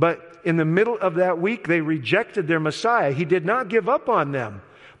 but in the middle of that week, they rejected their Messiah. He did not give up on them.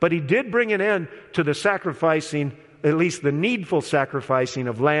 But he did bring an end to the sacrificing, at least the needful sacrificing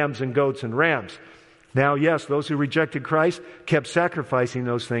of lambs and goats and rams. Now, yes, those who rejected Christ kept sacrificing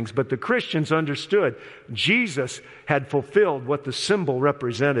those things, but the Christians understood Jesus had fulfilled what the symbol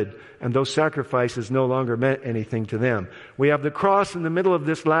represented, and those sacrifices no longer meant anything to them. We have the cross in the middle of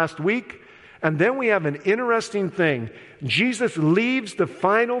this last week, and then we have an interesting thing. Jesus leaves the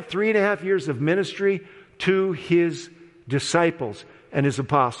final 3.5 years of ministry to his disciples and his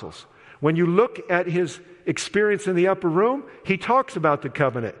apostles. When you look at his experience in the upper room, he talks about the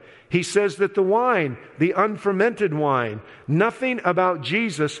covenant. He says that the wine, the unfermented wine, nothing about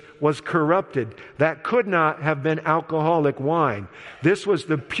Jesus was corrupted. That could not have been alcoholic wine. This was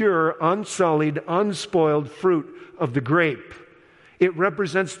the pure, unsullied, unspoiled fruit of the grape. It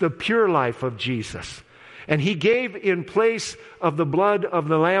represents the pure life of Jesus. And he gave, in place of the blood of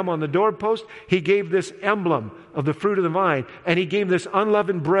the lamb on the doorpost, he gave this emblem of the fruit of the vine. And he gave this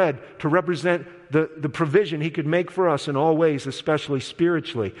unleavened bread to represent the provision he could make for us in all ways, especially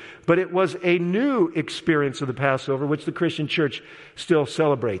spiritually. But it was a new experience of the Passover, which the Christian church still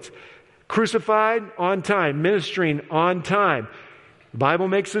celebrates. Crucified on time, ministering on time. The Bible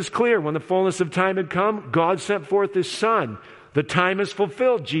makes this clear. When the fullness of time had come, God sent forth his Son. The time is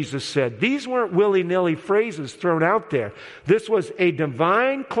fulfilled, Jesus said. These weren't willy-nilly phrases thrown out there. This was a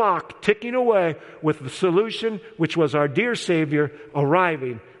divine clock ticking away with the solution, which was our dear Savior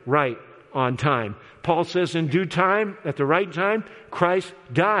arriving right on time. Paul says in due time, at the right time, Christ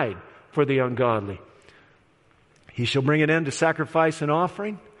died for the ungodly. He shall bring an end to sacrifice and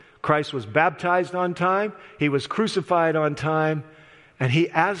offering. Christ was baptized on time. He was crucified on time. And he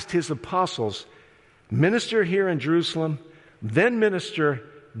asked his apostles, minister here in Jerusalem, then minister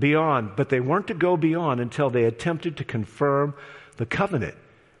beyond. But they weren't to go beyond until they attempted to confirm the covenant.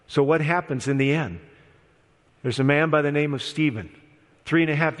 So what happens in the end? There's a man by the name of Stephen.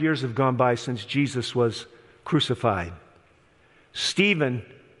 3.5 years have gone by since Jesus was crucified. Stephen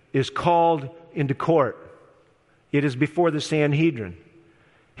is called into court. It is before the Sanhedrin.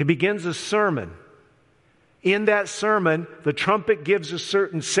 He begins a sermon. In that sermon, the trumpet gives a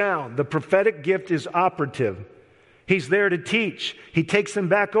certain sound. The prophetic gift is operative. He's there to teach. He takes them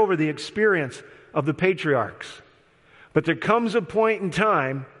back over the experience of the patriarchs. But there comes a point in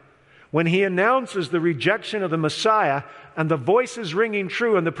time when he announces the rejection of the Messiah, and the voice is ringing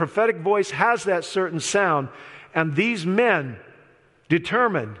true, and the prophetic voice has that certain sound. And these men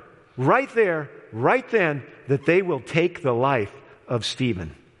determined right there, right then, that they will take the life of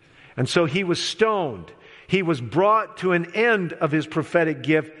Stephen. And so he was stoned. He was brought to an end of his prophetic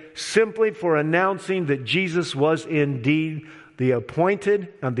gift simply for announcing that Jesus was indeed the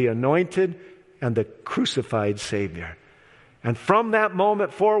appointed and the anointed and the crucified Savior. And from that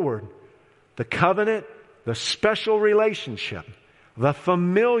moment forward, the covenant, the special relationship, the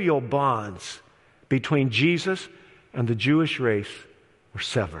familial bonds between Jesus and the Jewish race were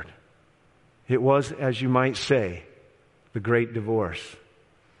severed. It was, as you might say, the great divorce.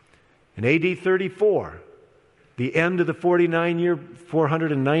 In AD 34, the end of the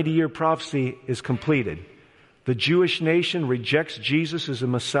 490-year prophecy is completed. The Jewish nation rejects Jesus as a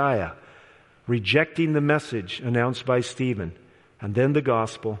Messiah, rejecting the message announced by Stephen. And then the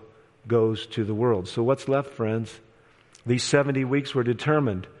gospel goes to the world. So what's left, friends? These 70 weeks were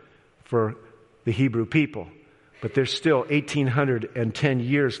determined for the Hebrew people, but there's still 1,810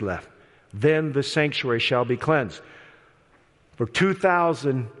 years left. Then the sanctuary shall be cleansed. For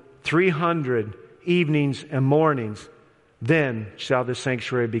 2,300 evenings and mornings, then shall the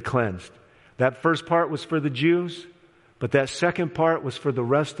sanctuary be cleansed. That first part was for the Jews, but that second part was for the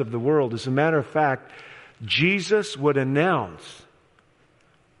rest of the world. As a matter of fact, Jesus would announce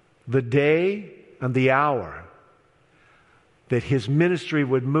the day and the hour that his ministry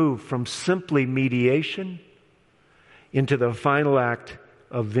would move from simply mediation into the final act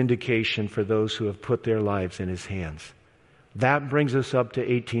of vindication for those who have put their lives in his hands. That brings us up to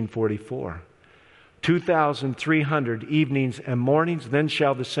 1844. 2,300 evenings and mornings, then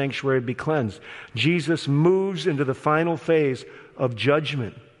shall the sanctuary be cleansed. Jesus moves into the final phase of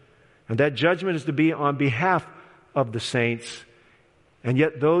judgment. And that judgment is to be on behalf of the saints. And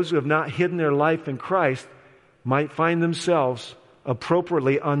yet those who have not hidden their life in Christ might find themselves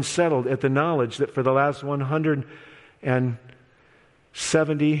appropriately unsettled at the knowledge that for the last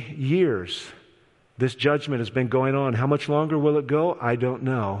 170 years, this judgment has been going on. How much longer will it go? I don't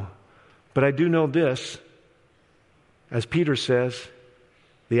know. But I do know this. As Peter says,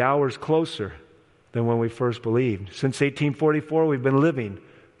 the hour is closer than when we first believed. Since 1844, we've been living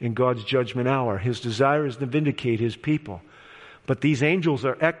in God's judgment hour. His desire is to vindicate his people. But these angels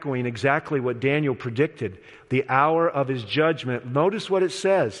are echoing exactly what Daniel predicted. The hour of his judgment, notice what it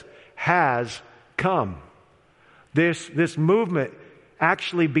says, has come. This movement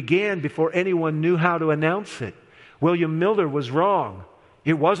actually began before anyone knew how to announce it. William Milner was wrong.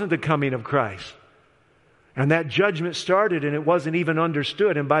 It wasn't the coming of Christ. And that judgment started and it wasn't even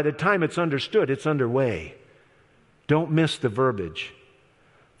understood. And by the time it's understood, it's underway. Don't miss the verbiage.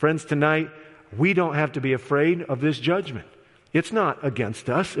 Friends, tonight, we don't have to be afraid of this judgment. It's not against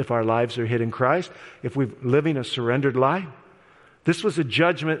us if our lives are hid in Christ, if we're living a surrendered life. This was a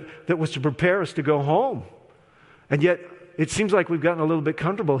judgment that was to prepare us to go home. And yet, it seems like we've gotten a little bit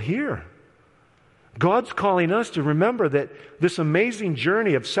comfortable here. God's calling us to remember that this amazing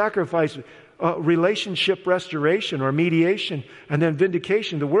journey of sacrifice, relationship restoration or mediation, and then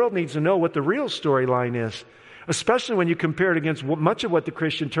vindication, the world needs to know what the real storyline is. Especially when you compare it against much of what the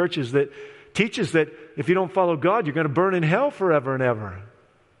Christian church is that teaches that if you don't follow God, you're going to burn in hell forever and ever.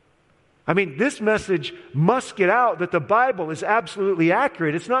 I mean, this message must get out that the Bible is absolutely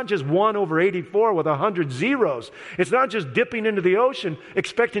accurate. It's not just 1/84 with 100 zeros. It's not just dipping into the ocean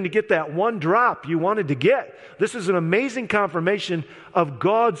expecting to get that one drop you wanted to get. This is an amazing confirmation of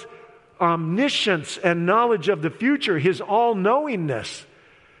God's omniscience and knowledge of the future, his all-knowingness.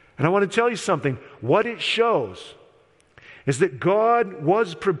 And I want to tell you something. What it shows is that God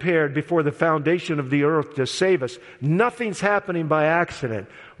was prepared before the foundation of the earth to save us. Nothing's happening by accident.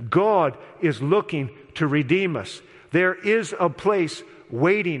 God is looking to redeem us. There is a place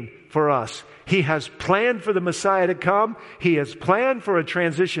waiting for us. He has planned for the Messiah to come. He has planned for a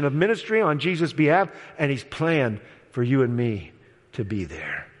transition of ministry on Jesus' behalf. And He's planned for you and me to be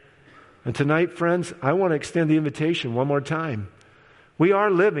there. And tonight, friends, I want to extend the invitation one more time. We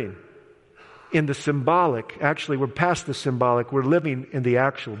are living in the symbolic. Actually, we're past the symbolic. We're living in the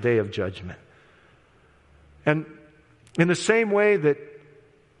actual day of judgment. And in the same way that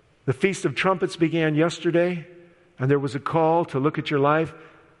the Feast of Trumpets began yesterday, and there was a call to look at your life,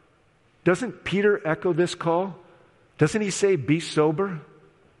 doesn't Peter echo this call? Doesn't he say, be sober,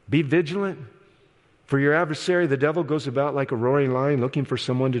 be vigilant? For your adversary, the devil, goes about like a roaring lion looking for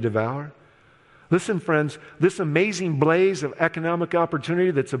someone to devour. Listen, friends, this amazing blaze of economic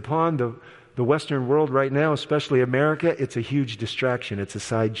opportunity that's upon the Western world right now, especially America, it's a huge distraction. It's a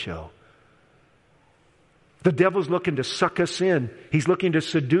sideshow. The devil's looking to suck us in. He's looking to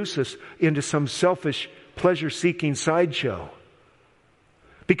seduce us into some selfish, pleasure-seeking sideshow.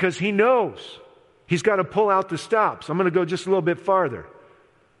 Because he knows he's got to pull out the stops. I'm going to go just a little bit farther.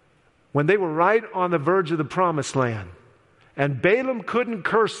 When they were right on the verge of the promised land, and Balaam couldn't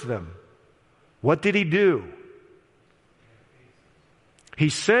curse them, what did he do? He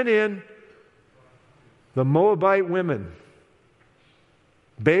sent in the Moabite women,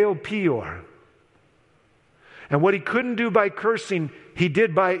 Baal Peor. And what he couldn't do by cursing, he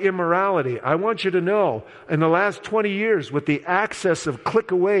did by immorality. I want you to know, in the last 20 years, with the access of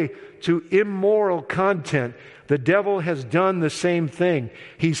click away to immoral content, the devil has done the same thing.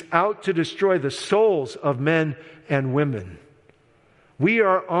 He's out to destroy the souls of men and women. We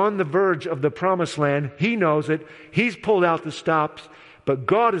are on the verge of the promised land. He knows it. He's pulled out the stops. But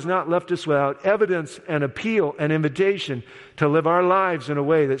God has not left us without evidence and appeal and invitation to live our lives in a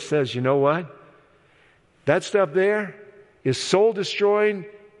way that says, you know what? That stuff there is soul destroying,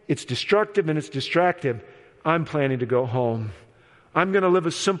 it's destructive, and it's distractive. I'm planning to go home. I'm going to live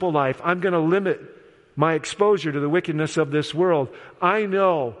a simple life. I'm going to limit my exposure to the wickedness of this world. I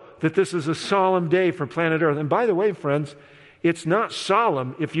know that this is a solemn day for planet Earth. And by the way, friends, it's not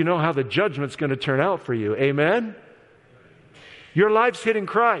solemn if you know how the judgment's going to turn out for you. Amen? Your life's hidden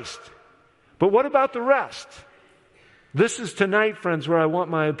Christ. But what about the rest? This is tonight, friends, where I want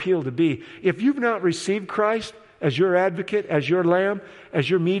my appeal to be. If you've not received Christ as your advocate, as your lamb, as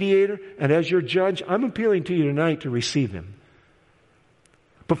your mediator, and as your judge, I'm appealing to you tonight to receive Him.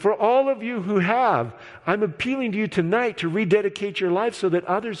 But for all of you who have, I'm appealing to you tonight to rededicate your life so that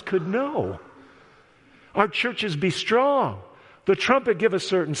others could know. Our churches be strong. The trumpet give a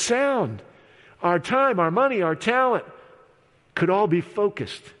certain sound. Our time, our money, our talent could all be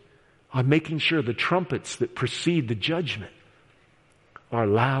focused on making sure the trumpets that precede the judgment are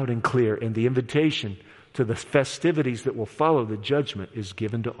loud and clear, and the invitation to the festivities that will follow the judgment is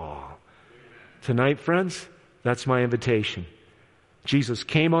given to all. Tonight, friends, that's my invitation. Jesus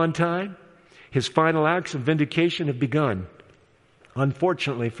came on time. His final acts of vindication have begun.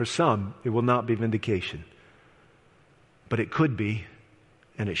 Unfortunately, for some, it will not be vindication. But it could be,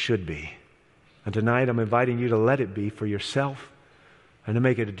 and it should be. And tonight, I'm inviting you to let it be for yourself and to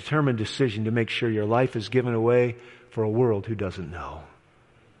make a determined decision to make sure your life is given away for a world who doesn't know.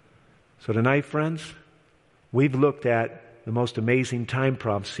 So tonight, friends, we've looked at the most amazing time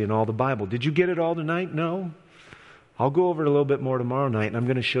prophecy in all the Bible. Did you get it all tonight? No? I'll go over it a little bit more tomorrow night, and I'm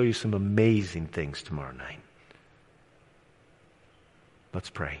going to show you some amazing things tomorrow night.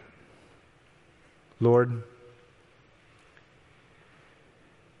 Let's pray. Lord,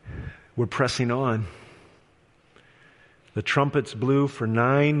 we're pressing on. The trumpets blew for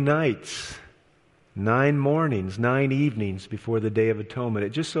 9 nights, 9 mornings, 9 evenings before the Day of Atonement. It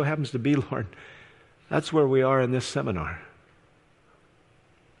just so happens to be, Lord, that's where we are in this seminar.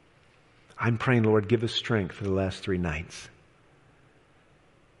 I'm praying, Lord, give us strength for the last 3 nights.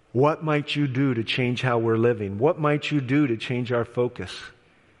 What might you do to change how we're living? What might you do to change our focus?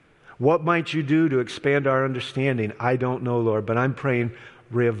 What might you do to expand our understanding? I don't know, Lord, but I'm praying,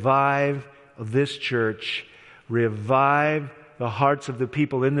 revive this church. Revive the hearts of the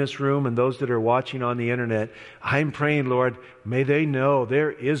people in this room and those that are watching on the internet. I'm praying, Lord, may they know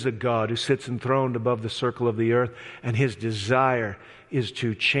there is a God who sits enthroned above the circle of the earth, and His desire is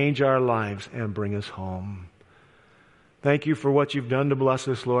to change our lives and bring us home. Thank you for what you've done to bless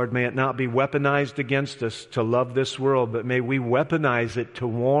us, Lord. May it not be weaponized against us to love this world, but may we weaponize it to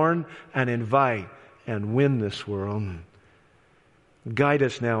warn and invite and win this world. Guide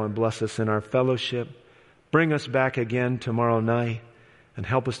us now and bless us in our fellowship. Bring us back again tomorrow night and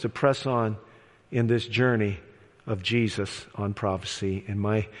help us to press on in this journey of Jesus on prophecy.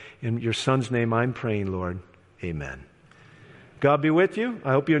 In your Son's name I'm praying, Lord. Amen. God be with you.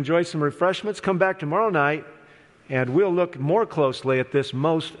 I hope you enjoy some refreshments. Come back tomorrow night and we'll look more closely at this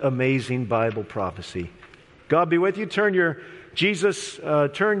most amazing Bible prophecy. God be with you. Turn your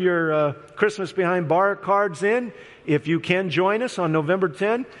Christmas Behind Bar cards in if you can join us on November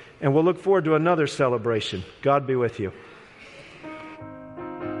 10, and we'll look forward to another celebration. God be with you.